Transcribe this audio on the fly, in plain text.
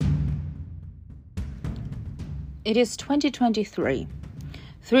It is 2023,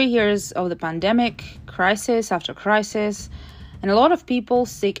 3 years of the pandemic, crisis after crisis, and a lot of people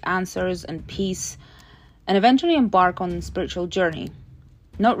seek answers and peace and eventually embark on a spiritual journey,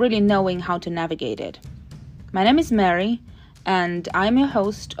 not really knowing how to navigate it. My name is Mary, and I'm your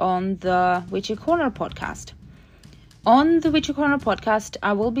host on the Witchy Corner podcast. On the Witchy Corner podcast,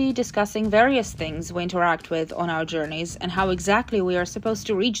 I will be discussing various things we interact with on our journeys and how exactly we are supposed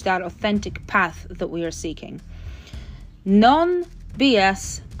to reach that authentic path that we are seeking.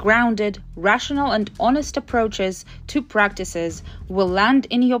 Non-BS, grounded, rational and honest approaches to practices will land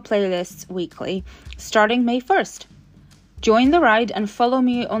in your playlists weekly, starting May 1st. Join the ride and follow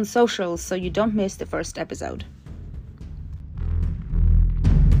me on socials so you don't miss the first episode.